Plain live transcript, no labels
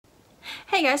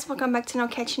Hey guys, welcome back to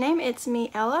Nocatchyname. It's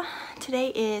me, Ella.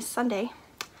 Today is Sunday,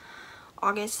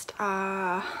 August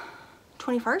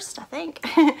 21st, I think.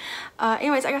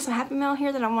 Anyways, I got some Happy Mail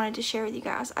here that I wanted to share with you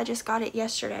guys. I just got it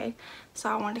yesterday, so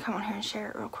I wanted to come on here and share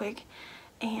it real quick.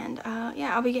 And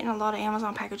yeah, I'll be getting a lot of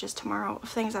Amazon packages tomorrow of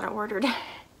things that I ordered.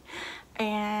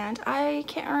 And I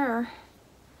can't remember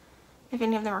if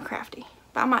any of them are Crafty.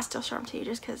 But I might still show them to you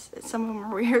just because some of them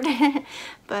are weird.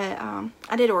 But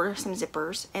I did order some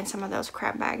zippers and some of those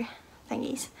crab bag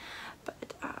thingies.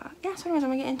 But yeah, so anyways, I'm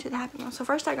going to get into the Happy Mail. So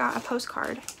first I got a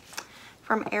postcard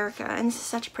from Erica. And this is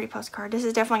such a pretty postcard. This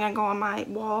is definitely going to go on my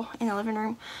wall in the living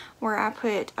room where I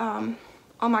put all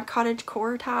my cottage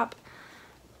core type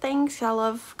things. I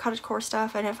love cottage core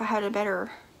stuff. And if I had a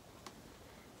better...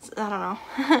 I don't know.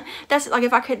 That's like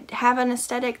if I could have an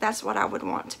aesthetic, that's what I would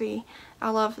want to be.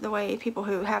 I love the way people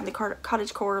who have the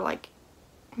cottage core, like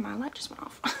my light just went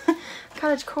off.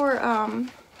 Cottage core, uh-oh,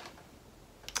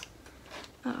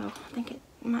 I think it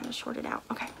might have shorted out.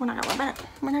 Okay, we're not gonna worry about it.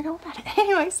 We're not gonna worry about it.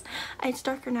 Anyways, it's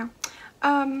darker now.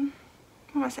 What am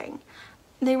I saying?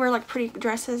 They wear like pretty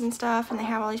dresses and stuff, and they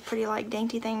have all these pretty like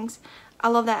dainty things. I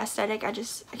love that aesthetic. I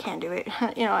can't do it.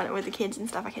 You know, with the kids and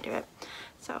stuff, I can't do it.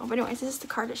 So, but anyways, this is the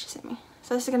card that she sent me.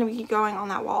 So this is going to be going on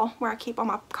that wall where I keep all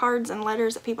my cards and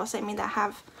letters that people sent me that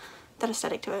have that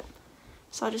aesthetic to it.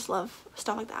 So I just love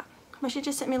stuff like that. But she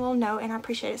just sent me a little note and I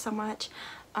appreciate it so much.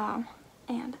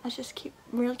 And it's just cute,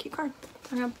 really cute card.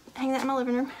 So I'm going to hang that in my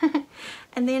living room.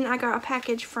 And then I got a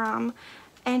package from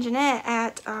Anjanette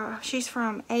at, she's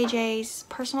from AJ's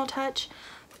Personal Touch.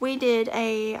 We did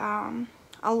a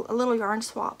little yarn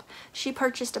swap. She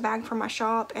purchased a bag from my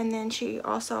shop, and then she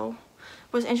also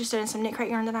was interested in some knit crate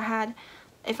yarn that I had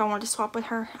if I wanted to swap with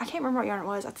her. I can't remember what yarn it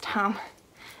was at the time.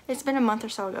 It's been a month or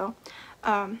so ago.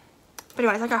 But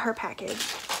anyways, I got her package.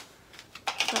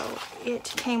 So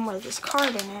it came with this card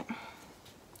in it.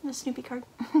 A Snoopy card.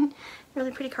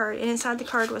 Really pretty card. And inside the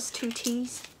card was 2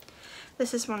 teas.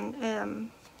 This is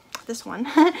one, this one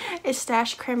is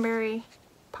Stash Cranberry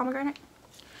Pomegranate.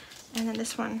 And then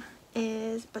this one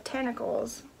is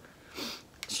Botanicals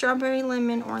Strawberry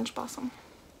Lemon Orange Blossom.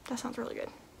 That sounds really good.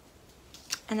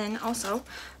 And then also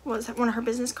was one of her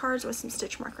business cards with some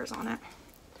stitch markers on it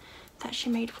that she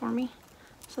made for me.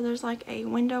 So there's like a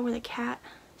window with a cat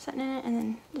sitting in it, and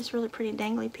then this really pretty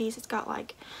dangly piece. It's got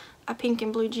like a pink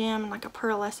and blue gem and like a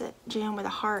pearlescent gem with a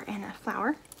heart and a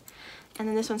flower. And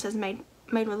then this one says made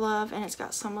with love, and it's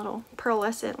got some little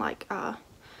pearlescent like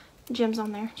gems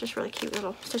on there. Just really cute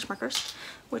little stitch markers,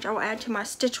 which I will add to my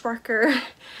stitch marker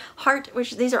heart,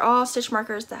 which these are all stitch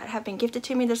markers that have been gifted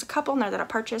to me. There's a couple in there that I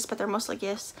purchased, but they're mostly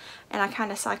gifts, and I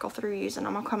kind of cycle through using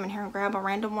them. I'll come in here and grab a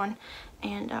random one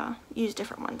and use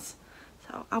different ones.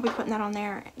 So I'll be putting that on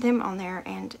there, them on there,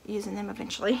 and using them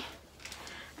eventually.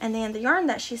 And then the yarn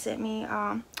that she sent me,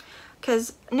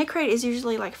 because knit crate is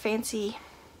usually like fancy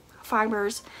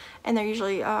fibers, and they're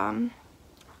usually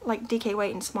like DK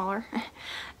weight and smaller,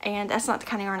 and that's not the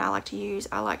kind of yarn I like to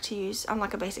use. I'm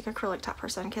like a basic acrylic type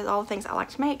person, because all the things I like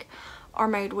to make are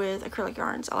made with acrylic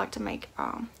yarns. I like to make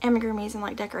amigurumis and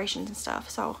like decorations and stuff,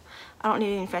 so I don't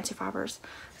need any fancy fibers.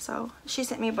 So she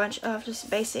sent me a bunch of just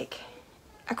basic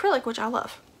acrylic, which I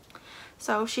love.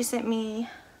 So she sent me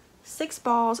 6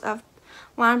 balls of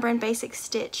Line Brand Basic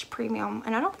Stitch Premium,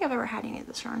 and I don't think I've ever had any of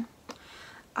this yarn.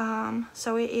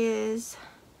 So it is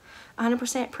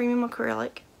 100% premium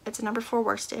acrylic. It's a number 4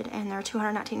 worsted, and there are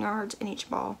 219 yards in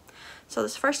each ball. So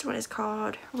this first one is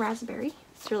called Raspberry.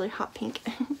 It's really hot pink.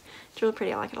 It's really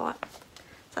pretty. I like it a lot.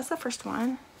 So that's the first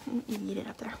one. You get it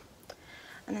up there.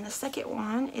 And then the second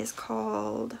one is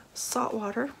called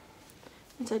Saltwater.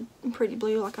 It's a pretty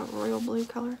blue, like a royal blue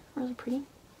color. Really pretty.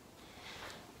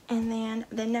 And then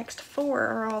the next 4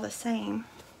 are all the same,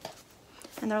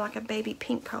 and they're like a baby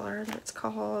pink color. That's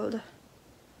called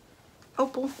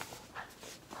Opal.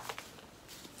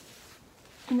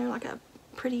 And they're like a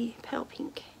pretty pale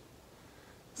pink.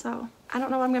 So I don't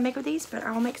know what I'm gonna make with these, but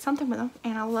I'll make something with them,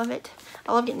 and I love it.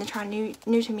 I love getting to try new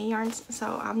to me yarns.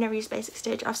 So I've never used basic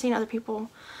stitch. I've seen other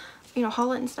people, you know,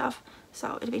 haul it and stuff.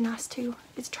 So it'd be nice to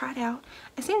try it out.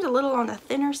 It seems a little on the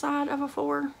thinner side of a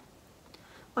 4.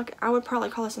 Like I would probably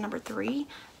call this a number 3,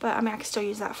 but I mean I can still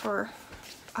use that for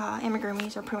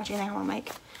amigurumis or pretty much anything I want to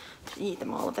make. Eat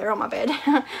them all up there on my bed.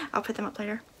 I'll put them up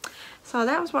later. So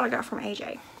that was what I got from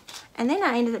AJ. And then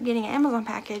I ended up getting an Amazon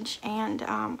package, and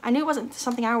I knew it wasn't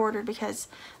something I ordered because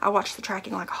I watched the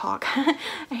tracking like a hawk.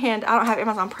 And I don't have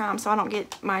Amazon Prime, so I don't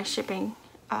get my shipping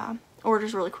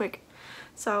orders really quick.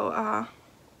 So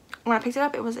when I picked it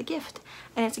up, it was a gift.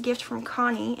 And it's a gift from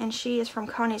Connie, and she is from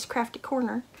Connie's Crafty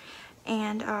Corner.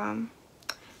 And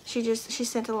she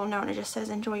sent a little note, and it just says,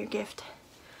 enjoy your gift.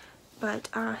 But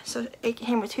so it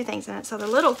came with 2 things in it. So the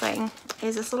little thing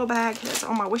is this little bag that's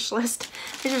on my wish list.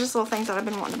 These are just little things that I've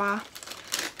been wanting to buy.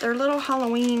 They're little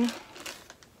Halloween,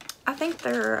 I think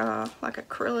they're like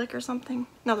acrylic or something.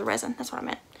 No, the resin, that's what I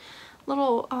meant.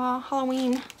 Little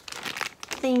Halloween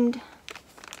themed,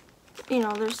 you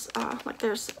know, there's like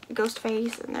there's ghost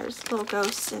face and there's little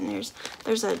ghosts and there's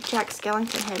a Jack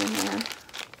Skellington head in there,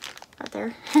 right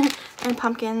there. And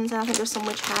pumpkins, and I think there's some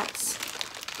witch hats.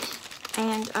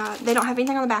 And they don't have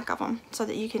anything on the back of them, so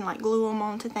that you can like glue them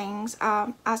onto things.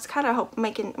 I was kind of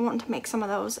wanting to make some of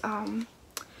those.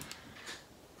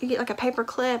 You get like a paper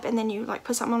clip, and then you like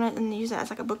put something on it, and use it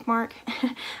as like a bookmark.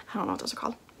 I don't know what those are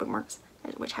called, bookmarks.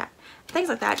 Witch hat, things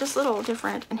like that, just little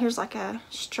different. And here's like a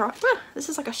this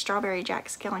is like a strawberry Jack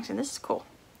Skellington. This is cool.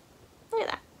 Look at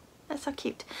that. That's so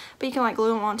cute. But you can like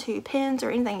glue them onto pins or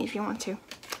anything if you want to.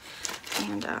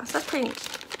 And so that's pretty neat.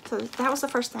 So that was the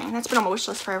first thing. That's been on my wish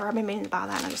list forever. I've been meaning to buy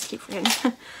that and I just keep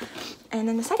forgetting. And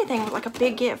then the second thing was like a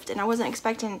big gift, and I wasn't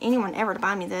expecting anyone ever to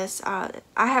buy me this. I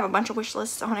have a bunch of wish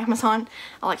lists on Amazon.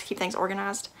 I like to keep things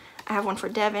organized. I have one for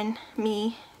Devin,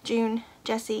 me, June,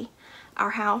 Jesse,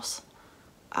 our house,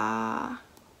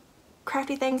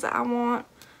 crafty things that I want,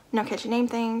 nocatchyname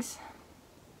things.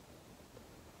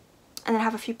 And then I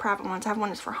have a few private ones. I have one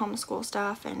that's for homeschool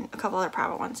stuff and a couple other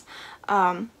private ones.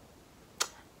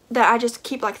 That I just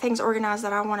keep like things organized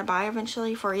that I want to buy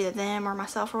eventually for either them or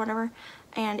myself or whatever.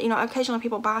 And you know, occasionally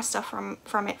people buy stuff from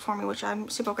it for me, which I'm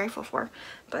super grateful for.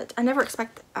 But I never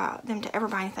expect them to ever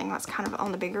buy anything that's kind of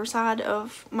on the bigger side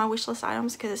of my wish list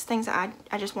items, because it's things that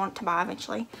I just want to buy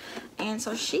eventually. And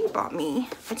so she bought me,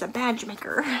 it's a badge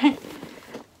maker. And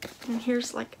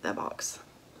here's like the box.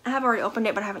 I have already opened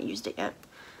it, but I haven't used it yet.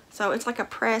 So it's like a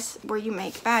press where you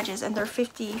make badges, and they're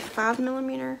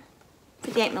 58mm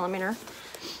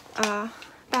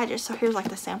badges. So here's like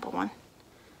the sample one.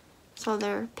 So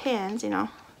they're pins, you know,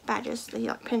 badges that you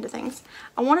like pin to things.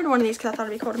 I wanted one of these because I thought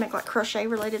it'd be cool to make like crochet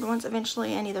related ones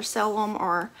eventually, and either sell them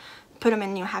or put them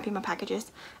in, you know, Happy Meal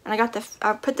packages. And I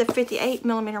put the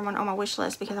 58mm one on my wish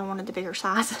list because I wanted the bigger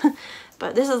size.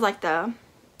 But this is like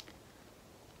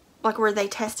where they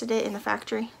tested it in the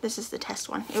factory. This is the test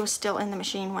one. It was still in the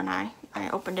machine when I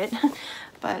opened it.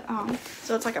 But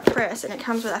so it's like a press, and it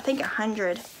comes with I think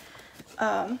 100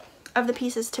 of the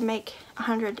pieces to make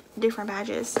 100 different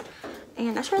badges,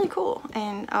 and that's really cool.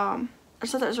 And I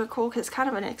just thought that was really cool because it's kind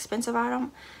of an expensive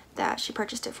item that she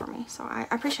purchased it for me, so I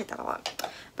appreciate that a lot.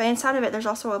 But inside of it there's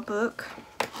also a book.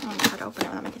 I don't know how to open it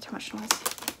without making too much noise.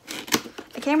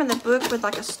 It came in the book with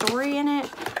like a story in it,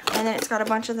 and then it's got a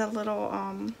bunch of the little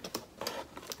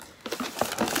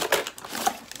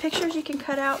pictures you can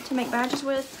cut out to make badges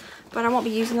with, but I won't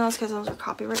be using those because those are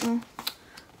copywritten.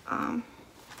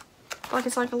 Like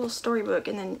it's like a little storybook,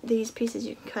 and then these pieces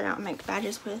you can cut out and make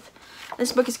badges with.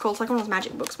 This book is cool. It's like one of those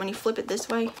magic books. When you flip it this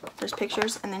way, there's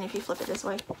pictures, and then if you flip it this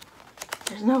way,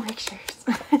 there's no pictures.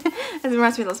 It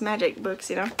reminds me of those magic books,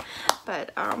 you know.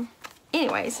 But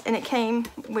anyways, and it came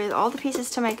with all the pieces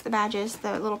to make the badges,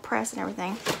 the little press and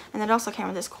everything, and it also came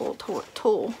with this cool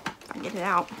tool, if I can get it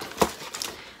out.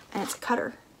 And it's a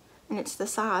cutter, and it's the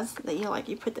size that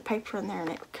you put the paper in there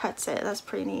and it cuts it. That's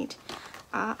pretty neat.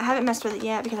 I haven't messed with it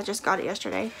yet because I just got it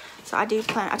yesterday. So I do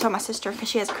plan, I told my sister, because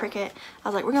she has Cricut, I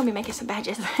was like, we're going to be making some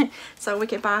badges. So we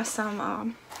could buy some,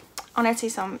 on Etsy,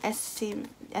 some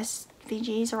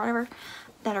SVGs or whatever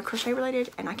that are crochet related,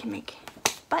 and I can make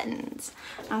buttons.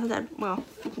 I thought that, well,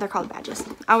 they're called badges.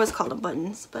 I always called them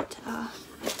buttons, but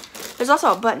there's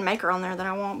also a button maker on there that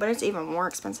I want, but it's even more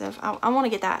expensive. I want to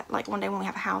get that like one day when we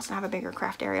have a house and have a bigger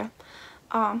craft area.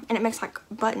 And it makes like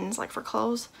buttons like for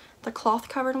clothes, the cloth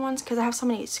covered ones, because I have so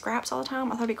many scraps all the time.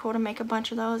 I thought it'd be cool to make a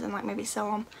bunch of those and like maybe sell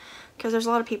them, because there's a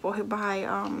lot of people who buy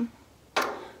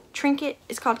Trinket.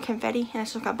 It's called confetti, and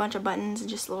it's just got a bunch of buttons and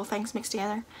just little things mixed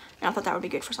together, and I thought that would be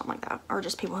good for something like that, or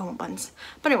just people who want buttons.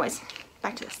 But anyways,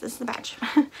 back to this. This is the badge.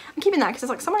 I'm keeping that because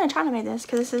it's like someone in China made this,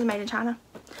 because this is made in China.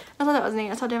 I thought that was neat.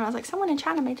 I told Devin, I was like, someone in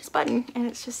China made this button, and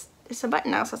it's a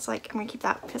button now, so it's like, I'm gonna keep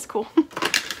that. It's cool.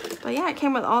 But yeah, it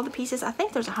came with all the pieces. I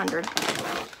think there's 100,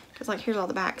 because like here's all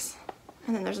the backs,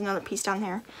 and then there's another piece down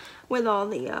there with all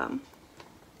the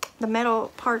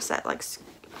metal parts that like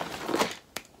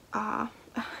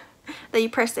that you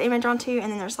press the image onto,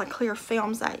 and then there's like clear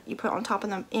films that you put on top of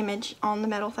the image on the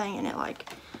metal thing, and it like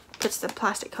puts the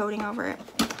plastic coating over it.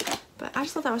 But I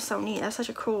just thought that was so neat. That's such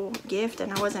a cool gift,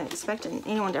 and I wasn't expecting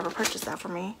anyone to ever purchase that for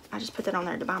me. I just put that on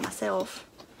there to buy myself,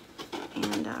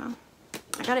 and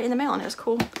I got it in the mail, and it was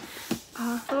cool.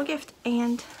 Little gift.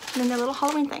 And then the little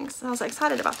Halloween things. So I was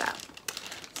excited about that.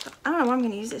 So I don't know what I'm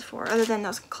going to use this for, other than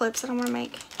those clips that I want to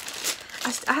make.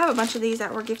 I have a bunch of these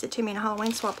that were gifted to me in a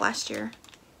Halloween swap last year.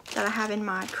 that I have in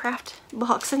my craft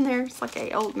box in there. It's like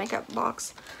a old makeup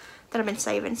box that I've been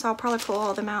saving. So I'll probably pull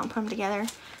all of them out and put them together.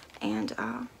 And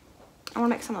I want to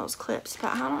make some of those clips,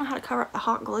 but I don't know how to cover up the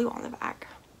hot glue on the back.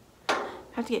 I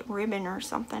have to get ribbon or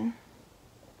something.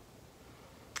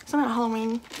 Some kind of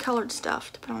Halloween colored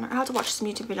stuff to put on there. I have to watch some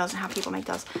YouTube videos on how people make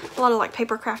those. A lot of like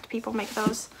paper craft people make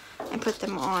those and put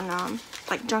them on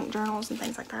like junk journals and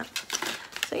things like that.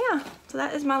 So yeah, so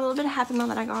that is my little bit of Happy Meal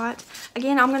that I got.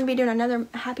 Again, I'm going to be doing another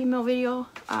Happy Meal video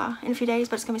in a few days,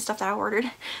 but it's going to be stuff that I ordered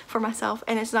for myself.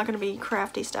 And it's not going to be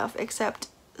crafty stuff except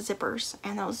zippers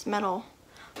and those metal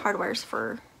hardwares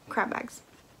for crab bags.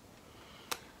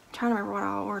 I'm trying to remember what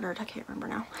I ordered. I can't remember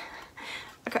now.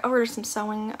 Okay, I ordered some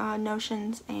sewing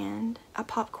notions and a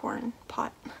popcorn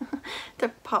pot to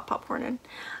pop popcorn in.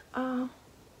 I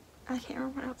can't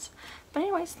remember what else. But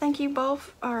anyways, thank you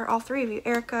both, or all three of you,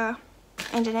 Erica,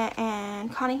 Anjanette,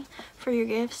 and Connie, for your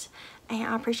gifts. And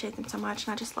I appreciate them so much.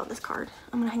 And I just love this card.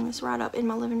 I'm going to hang this right up in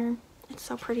my living room. It's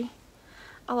so pretty.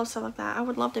 I love stuff like that. I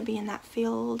would love to be in that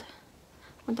field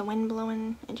with the wind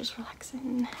blowing and just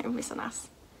relaxing. It would be so nice.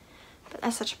 But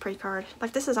that's such a pretty card.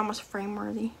 Like, this is almost frame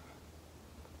worthy.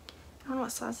 I don't know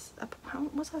what size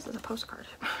is a postcard.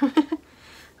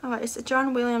 Oh, it's a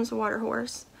John Williams Water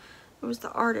Horse. It was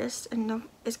the artist, and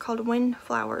it's called Wind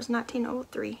Flowers,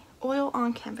 1903. Oil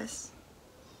on canvas.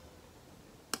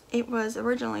 It was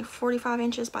originally 45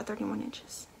 inches by 31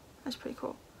 inches. That's pretty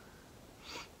cool.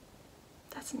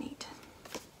 That's neat.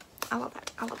 I love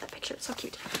that. I love that picture. It's so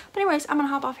cute. But anyways, I'm going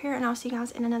to hop off here and I'll see you guys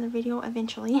in another video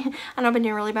eventually. I know I've been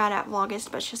doing really bad at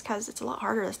Vlogust, but it's just because it's a lot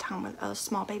harder this time with a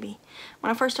small baby. When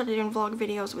I first started doing vlog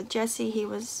videos with Jesse, he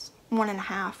was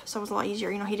 1.5, so it was a lot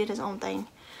easier. You know, he did his own thing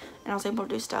and I was able to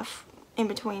do stuff in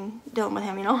between dealing with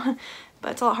him, you know.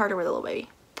 But it's a lot harder with a little baby.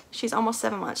 She's almost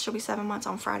 7 months. She'll be 7 months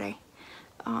on Friday.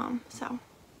 So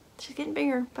she's getting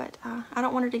bigger, but I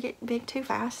don't want her to get big too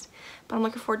fast. But I'm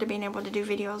looking forward to being able to do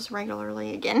videos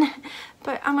regularly again.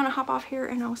 But I'm going to hop off here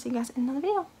and I'll see you guys in another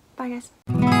video. Bye, guys.